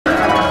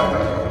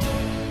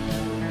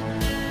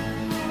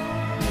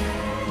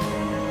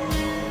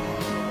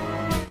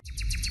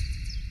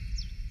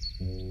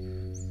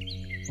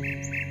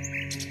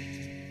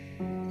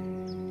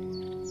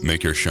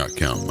Make your shot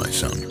count, my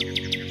son.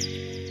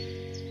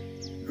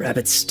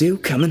 Rabbit stew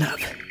coming up.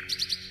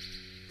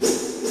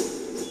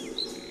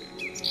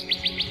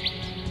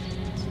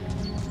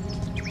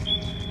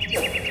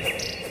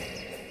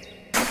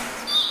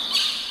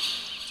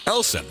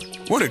 Elson,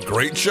 what a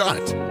great shot!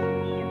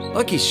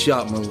 Lucky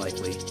shot, more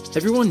likely.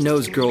 Everyone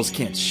knows girls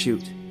can't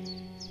shoot.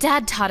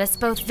 Dad taught us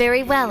both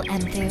very well,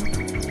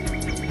 Enthu.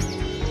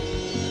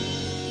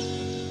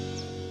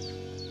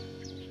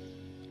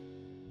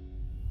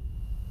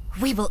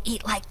 We will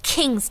eat like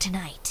kings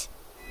tonight.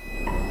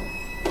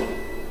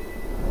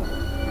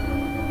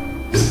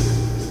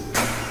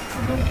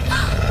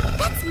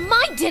 That's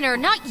my dinner,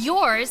 not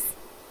yours.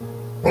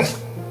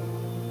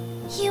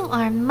 You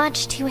are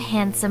much too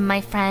handsome,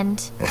 my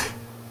friend.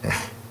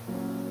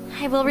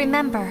 I will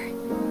remember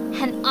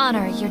and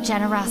honor your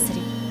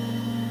generosity.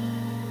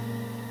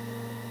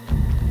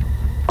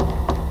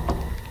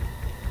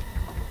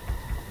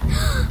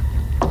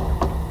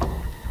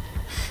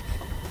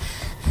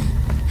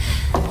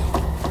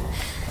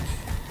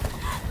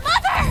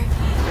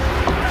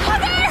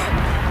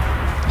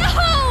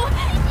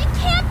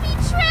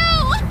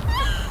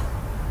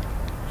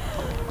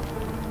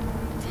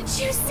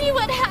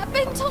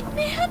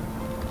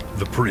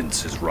 The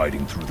prince is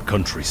riding through the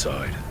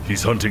countryside.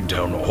 He's hunting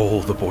down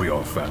all the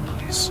Boyar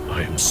families.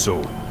 I am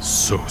so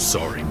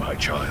sorry, my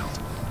child.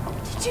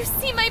 Did you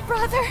see my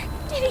brother?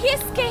 Did he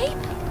escape?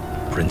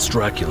 Prince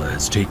Dracula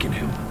has taken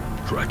him.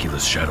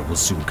 Dracula's shadow will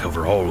soon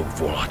cover all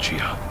of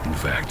Wallachia. In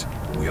fact,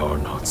 we are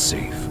not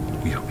safe.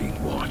 We are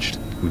being watched.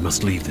 We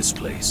must leave this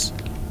place.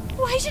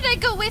 Why should I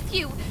go with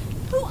you?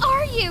 Who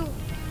are you?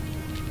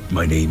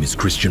 My name is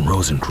Christian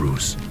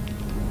Rosencruz.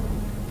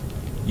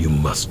 You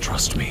must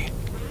trust me.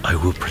 I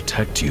will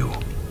protect you,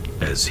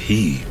 as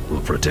he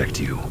will protect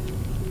you.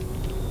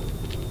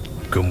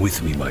 Come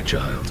with me, my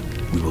child.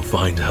 We will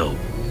find help.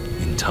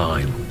 In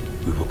time,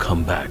 we will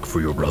come back for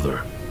your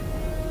brother.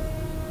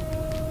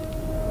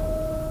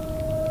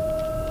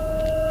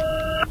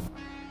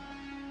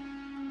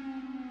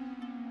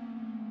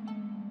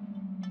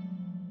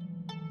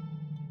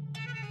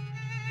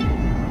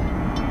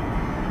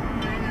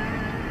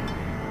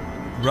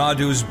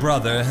 Radu's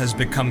brother has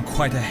become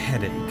quite a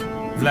headache.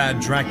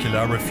 Vlad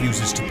Dracula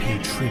refuses to pay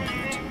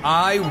tribute.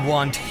 I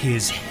want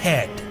his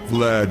head.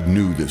 Vlad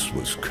knew this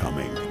was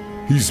coming.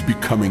 He's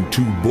becoming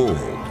too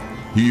bold.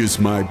 He is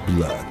my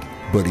blood,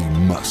 but he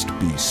must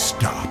be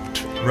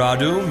stopped.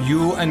 Radu,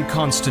 you and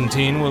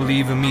Constantine will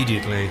leave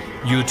immediately.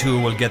 You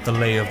two will get the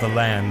lay of the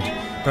land.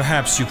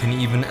 Perhaps you can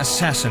even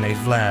assassinate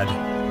Vlad.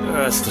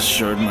 Rest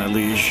assured, my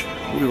liege.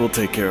 We will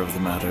take care of the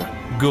matter.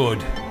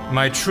 Good.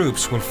 My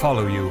troops will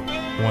follow you,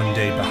 one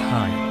day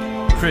behind.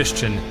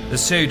 Christian, the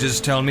sages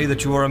tell me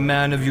that you are a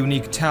man of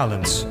unique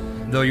talents.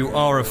 Though you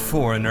are a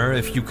foreigner,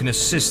 if you can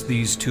assist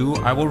these two,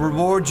 I will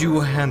reward you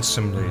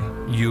handsomely.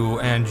 You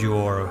and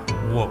your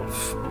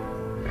wolf.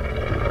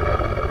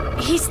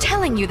 He's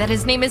telling you that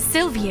his name is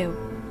Silvio.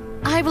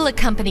 I will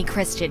accompany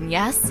Christian,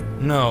 yes?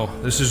 No,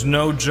 this is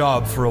no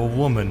job for a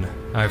woman.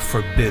 I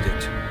forbid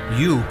it.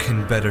 You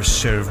can better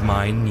serve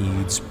my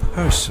needs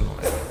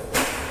personally.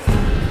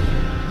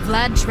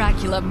 Vlad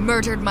Dracula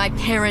murdered my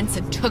parents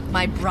and took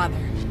my brother.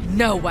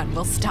 No one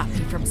will stop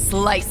me from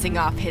slicing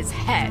off his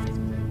head.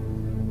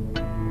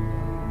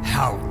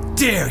 How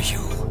dare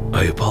you!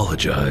 I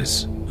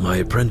apologize. My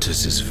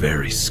apprentice is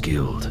very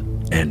skilled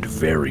and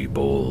very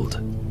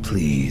bold.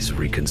 Please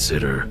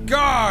reconsider.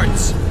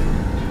 Guards!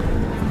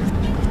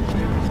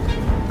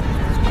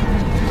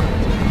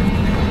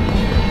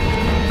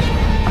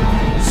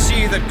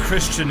 See that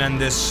Christian and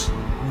this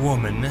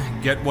woman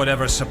get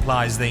whatever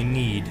supplies they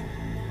need.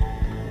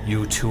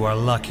 You two are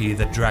lucky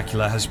that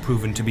Dracula has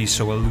proven to be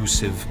so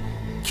elusive.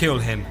 Kill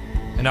him,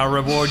 and I'll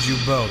reward you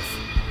both.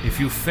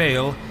 If you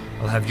fail,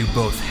 I'll have you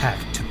both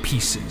hacked to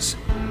pieces.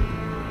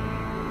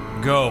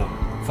 Go,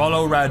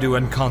 follow Radu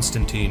and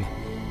Constantine,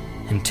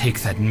 and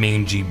take that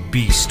mangy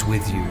beast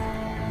with you.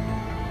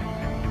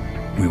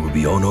 We will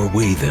be on our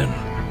way then.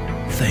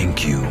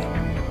 Thank you.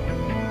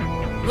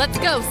 Let's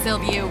go,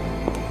 Silvio.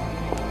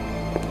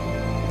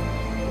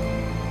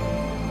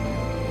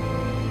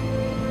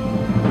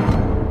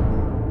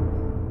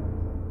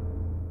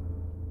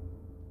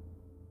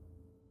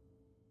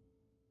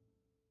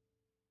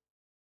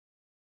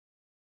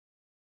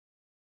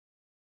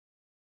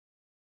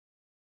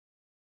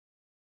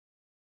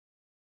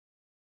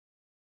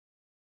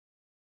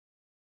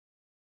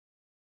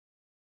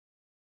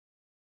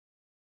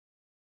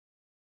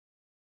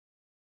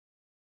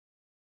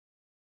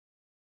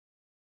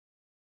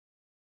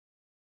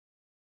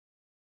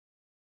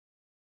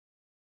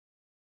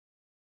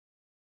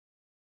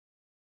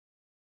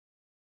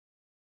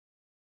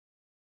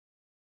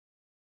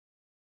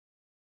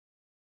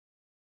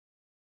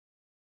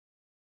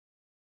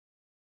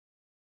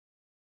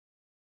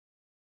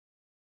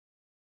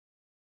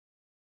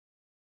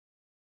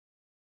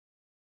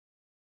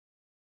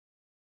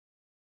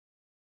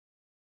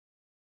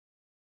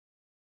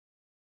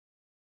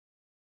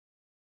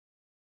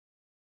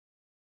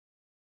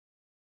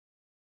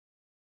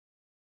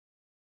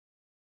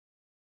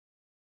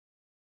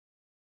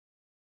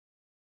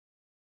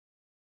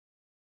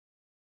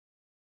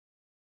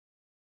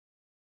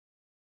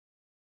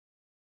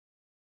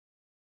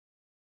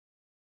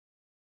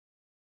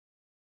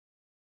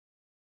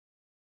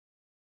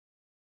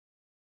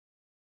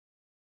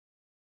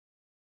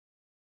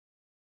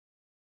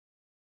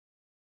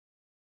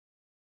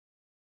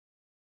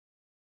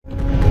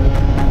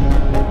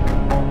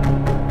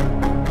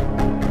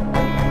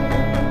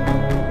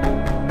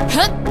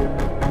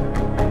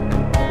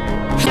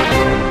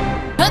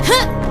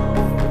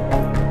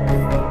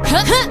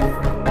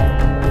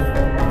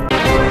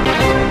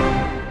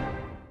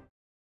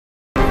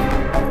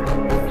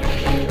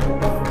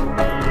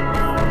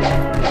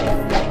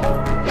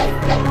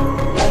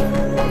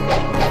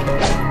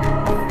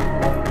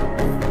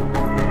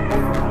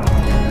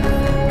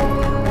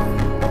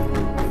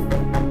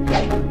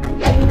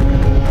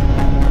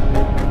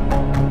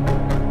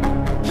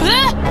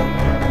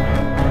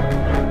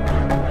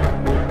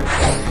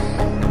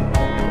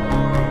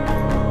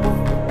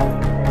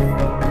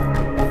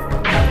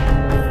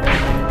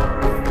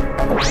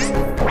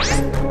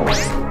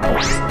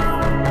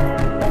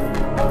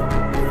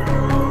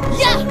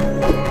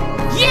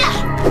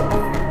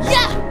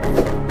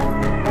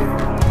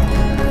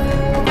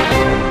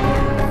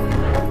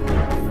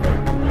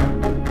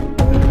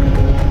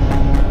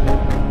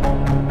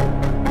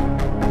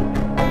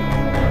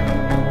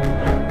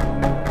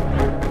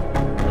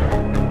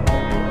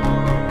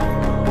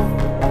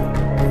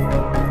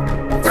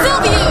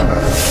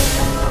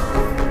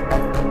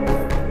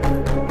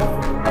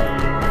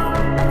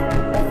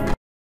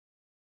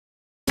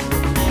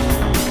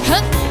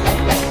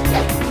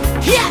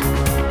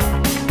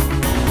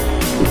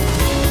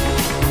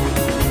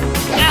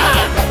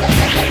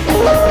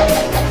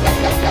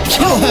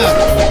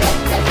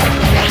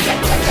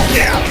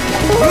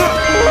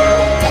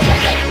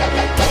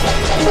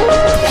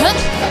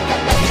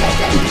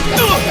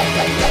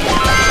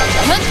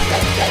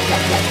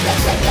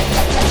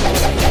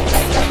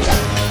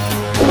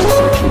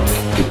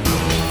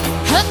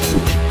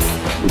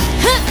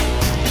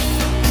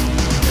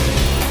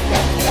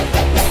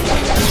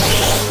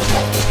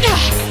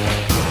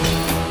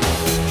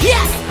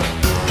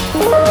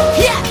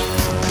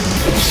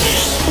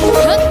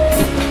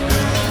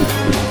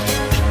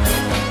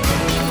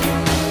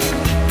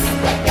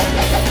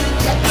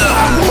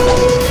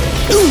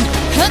 You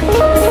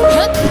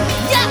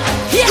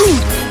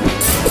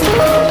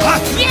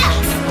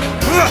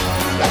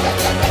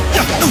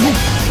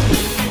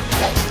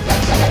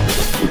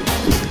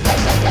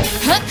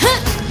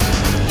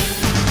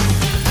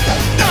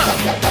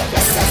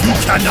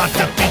cannot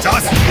defeat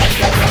us!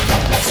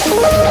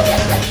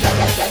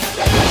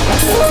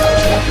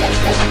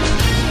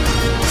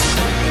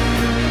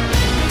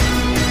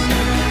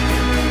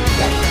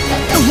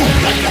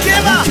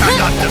 Give up! You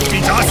cannot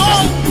defeat us!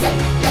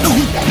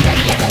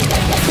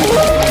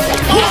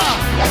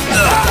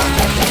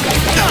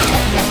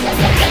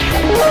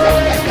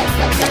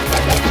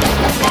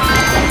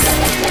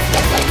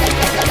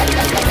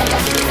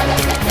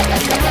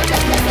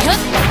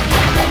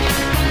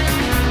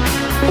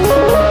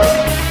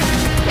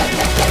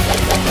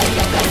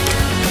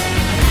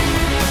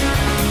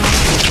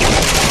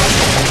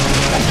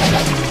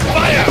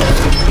 Fire!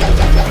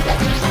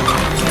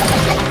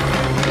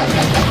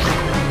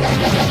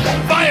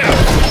 Fire!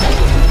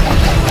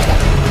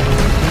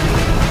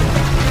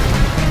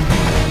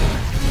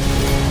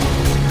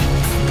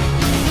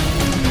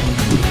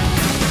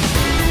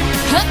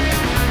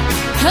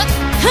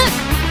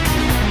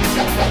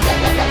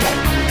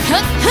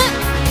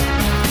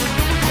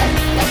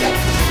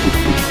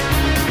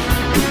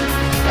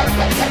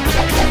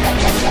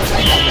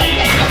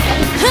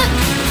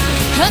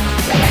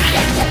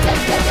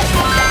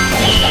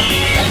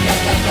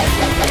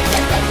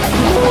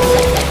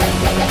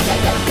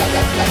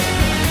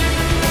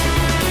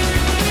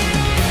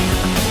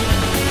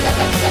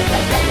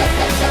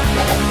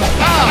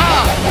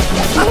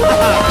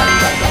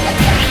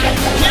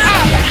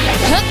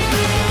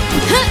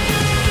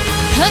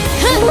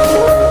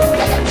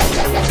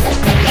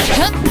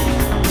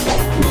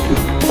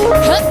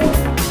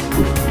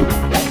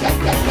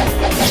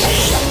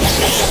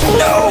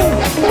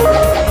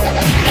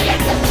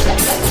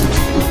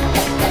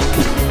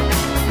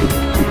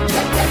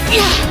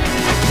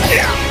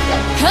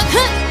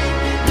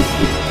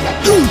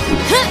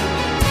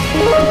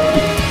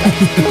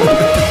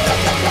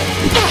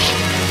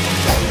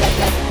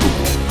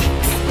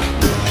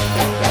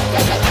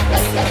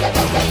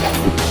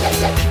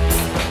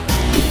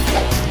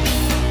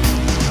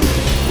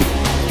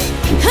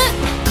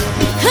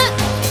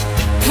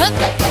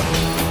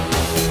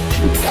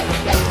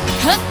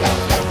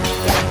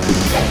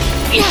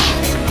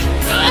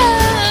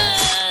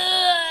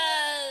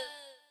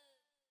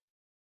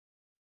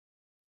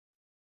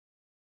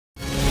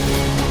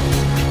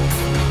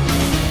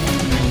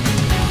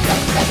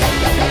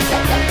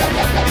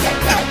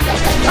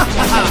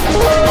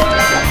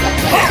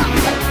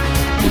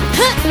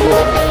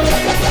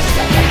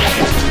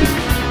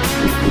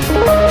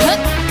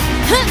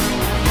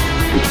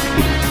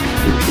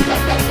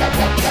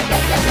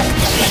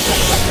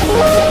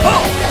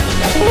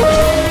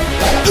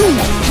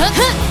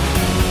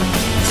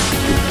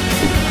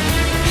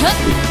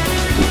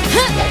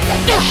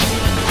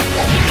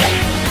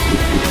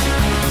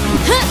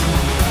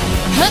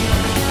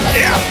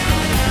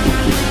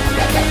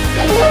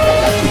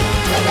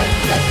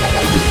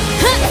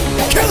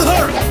 Kill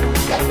her!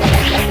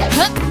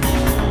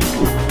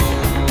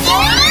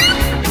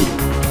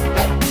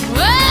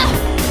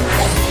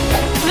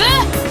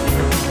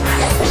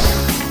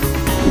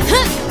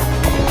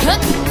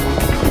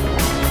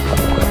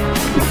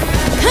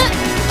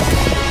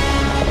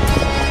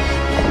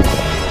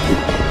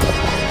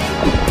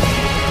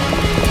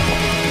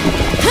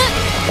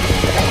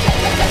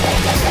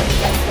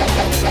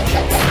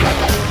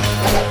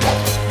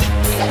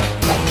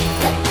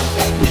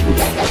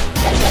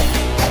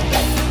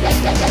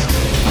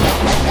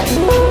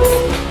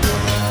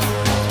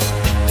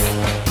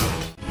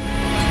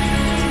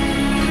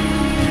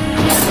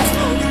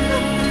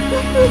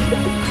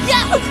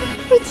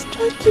 Prince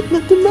Dracula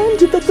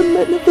demanded that the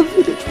men of the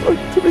village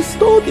work to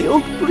restore the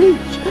old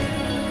bridge.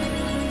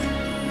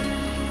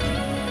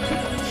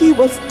 But he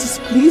was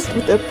displeased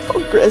with their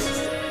progress.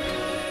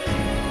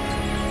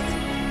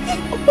 He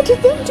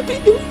ordered them to be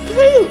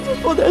impaled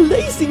for their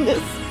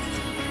laziness.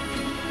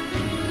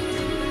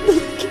 They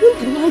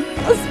killed my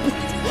husband.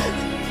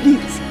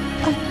 Please,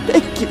 I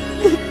beg you.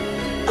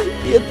 I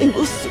fear they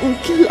will soon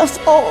kill us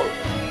all.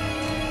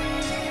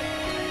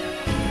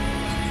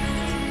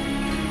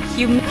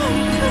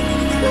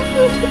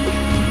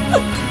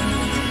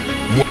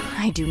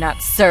 I do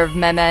not serve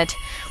Mehmet.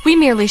 We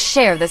merely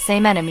share the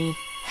same enemy.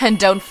 And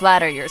don't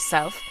flatter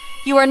yourself.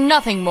 You are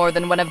nothing more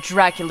than one of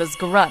Dracula's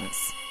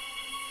grunts.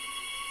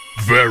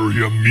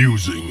 Very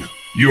amusing.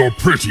 You're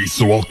pretty,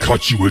 so I'll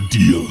cut you a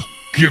deal.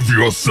 Give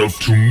yourself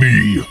to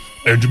me,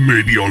 and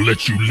maybe I'll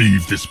let you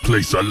leave this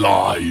place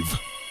alive.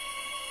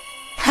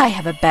 I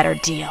have a better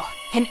deal.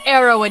 An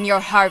arrow in your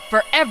heart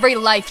for every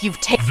life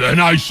you've taken. Then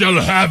I shall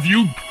have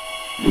you.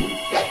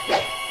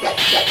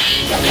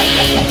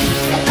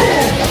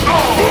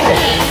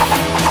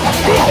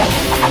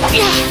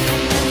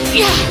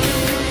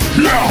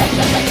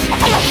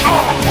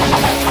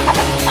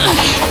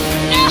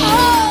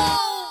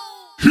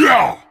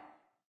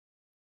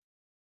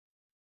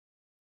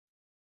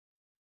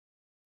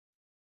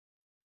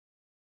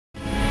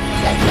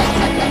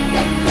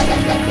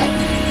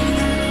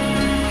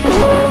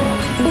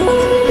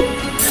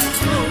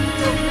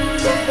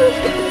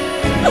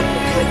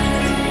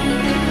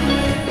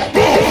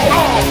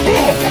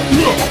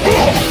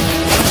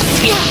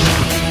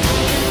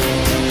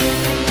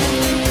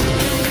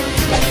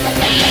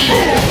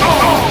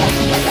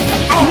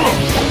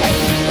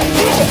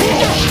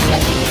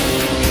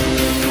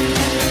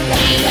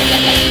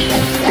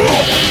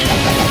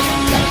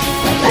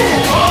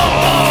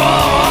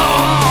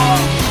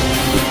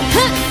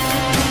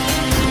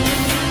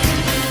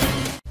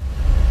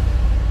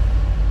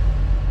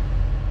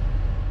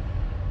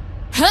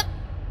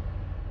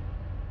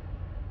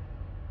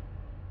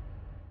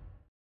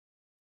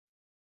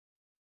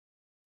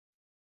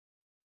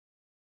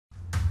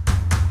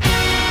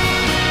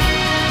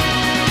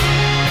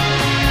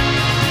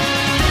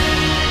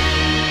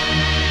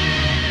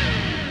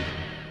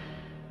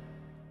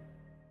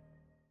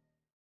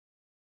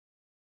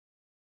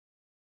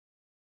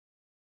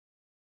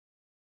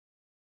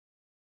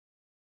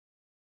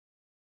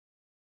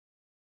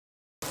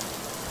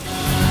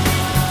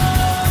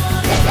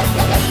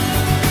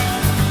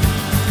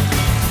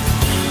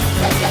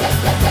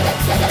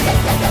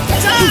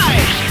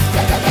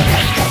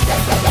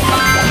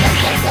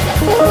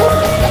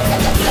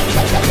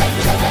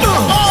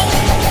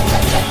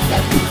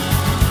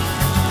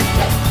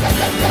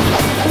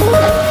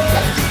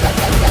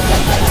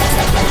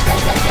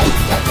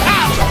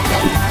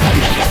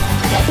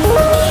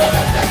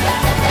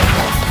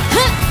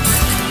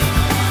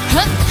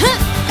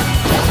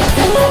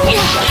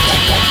 Yeah.